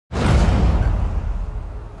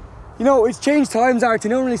You know, it's changed times, Art. They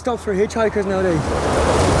don't really stop for hitchhikers nowadays.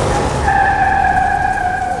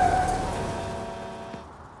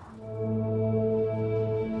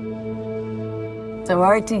 So,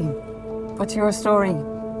 Artie, what's your story?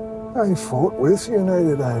 I fought with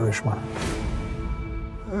United Irishmen.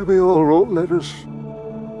 We all wrote letters,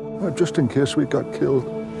 just in case we got killed.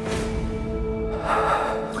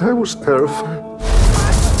 I was terrified.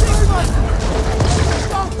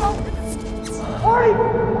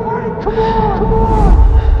 Artie, come on!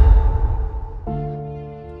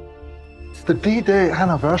 It's the D-Day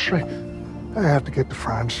anniversary. I have to get to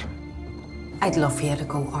France. I'd love for you to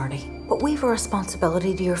go, Artie, but we've a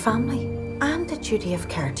responsibility to your family and a duty of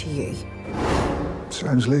care to you.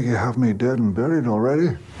 Sounds like you have me dead and buried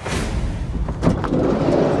already.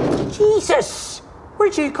 Jesus!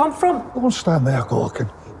 Where'd you come from? Don't stand there gawking.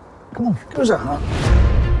 Come on, give us a hand.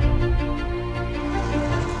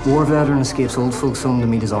 War veteran escapes old folks home to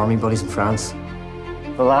meet his army buddies in France.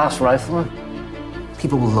 The last Rifleman.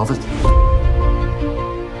 People will love it.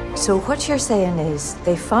 So what you're saying is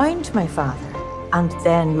they found my father and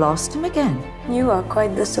then lost him again? You are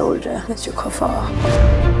quite the soldier, Mr. Coffard.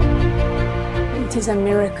 It is a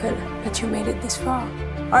miracle that you made it this far.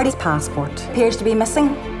 Artie's passport appears to be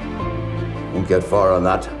missing. Won't get far on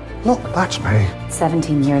that. Look, that's me.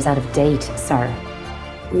 17 years out of date, sir.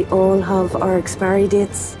 We all have our expiry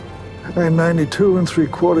dates. I'm 92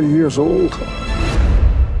 3/4 years old.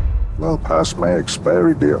 Well past my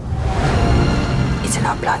expiry date. It's in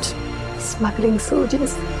our blood. Smuggling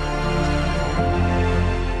soldiers.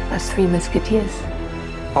 As 3 musketeers.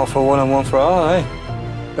 All for one and one for all, eh?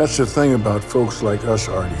 That's the thing about folks like us,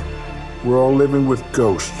 Artie. We're all living with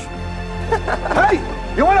ghosts. Hey!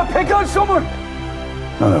 You want to pick on someone?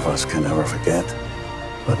 None of us can ever forget,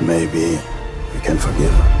 but maybe we can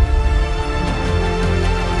forgive.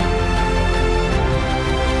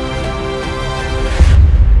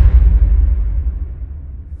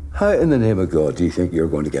 How in the name of God do you think you're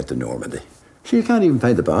going to get to Normandy? So you can't even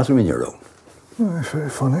paint the bathroom in your room. Very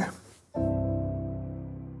funny.